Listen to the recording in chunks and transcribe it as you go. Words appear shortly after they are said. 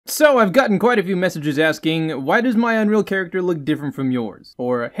So I've gotten quite a few messages asking, why does my Unreal character look different from yours?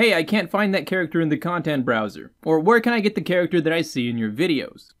 Or, hey, I can't find that character in the content browser. Or, where can I get the character that I see in your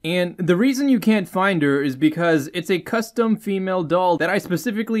videos? And the reason you can't find her is because it's a custom female doll that I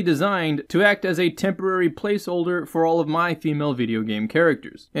specifically designed to act as a temporary placeholder for all of my female video game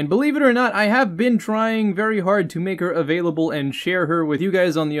characters. And believe it or not, I have been trying very hard to make her available and share her with you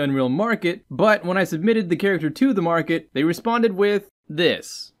guys on the Unreal Market, but when I submitted the character to the market, they responded with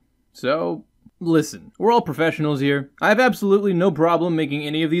this. So, listen, we're all professionals here. I have absolutely no problem making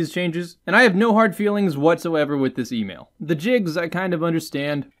any of these changes, and I have no hard feelings whatsoever with this email. The jigs, I kind of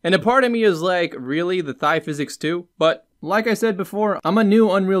understand, and a part of me is like, really, the thigh physics too? But like I said before, I'm a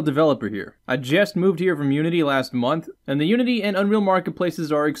new Unreal developer here. I just moved here from Unity last month, and the Unity and Unreal marketplaces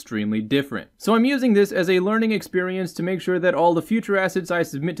are extremely different. So I'm using this as a learning experience to make sure that all the future assets I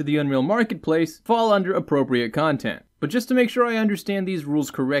submit to the Unreal Marketplace fall under appropriate content. But just to make sure I understand these rules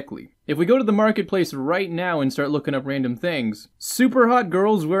correctly, if we go to the marketplace right now and start looking up random things, super hot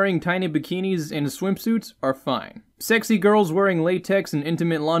girls wearing tiny bikinis and swimsuits are fine. Sexy girls wearing latex and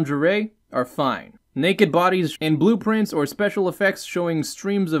intimate lingerie are fine. Naked bodies and blueprints or special effects showing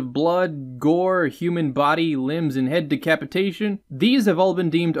streams of blood, gore, human body, limbs, and head decapitation, these have all been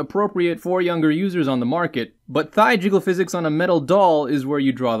deemed appropriate for younger users on the market, but thigh jiggle physics on a metal doll is where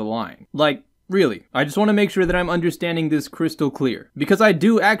you draw the line. Like, really, I just want to make sure that I'm understanding this crystal clear, because I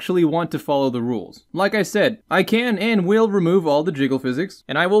do actually want to follow the rules. Like I said, I can and will remove all the jiggle physics,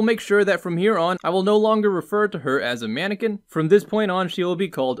 and I will make sure that from here on, I will no longer refer to her as a mannequin. From this point on, she will be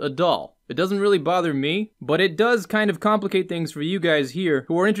called a doll. It doesn't really bother me, but it does kind of complicate things for you guys here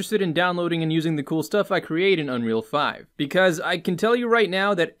who are interested in downloading and using the cool stuff I create in Unreal 5. Because I can tell you right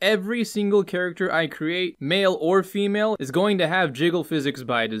now that every single character I create, male or female, is going to have jiggle physics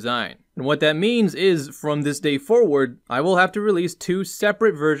by design. And what that means is, from this day forward, I will have to release 2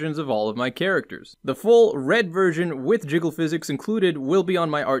 separate versions of all of my characters. The full red version with jiggle physics included will be on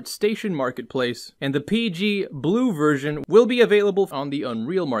my ArtStation Marketplace, and the PG blue version will be available on the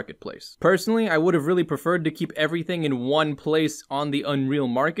Unreal Marketplace. Personally, I would have really preferred to keep everything in one place on the Unreal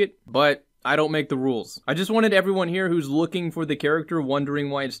Market, but I don't make the rules. I just wanted everyone here who's looking for the character,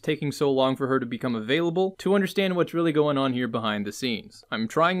 wondering why it's taking so long for her to become available, to understand what's really going on here behind the scenes. I'm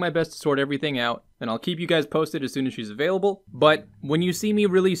trying my best to sort everything out, and I'll keep you guys posted as soon as she's available. But when you see me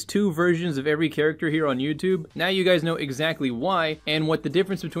release 2 versions of every character here on YouTube, now you guys know exactly why and what the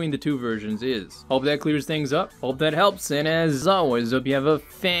difference between the 2 versions is. Hope that clears things up. Hope that helps. And as always, hope you have a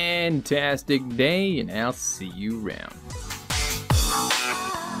fantastic day, and I'll see you around.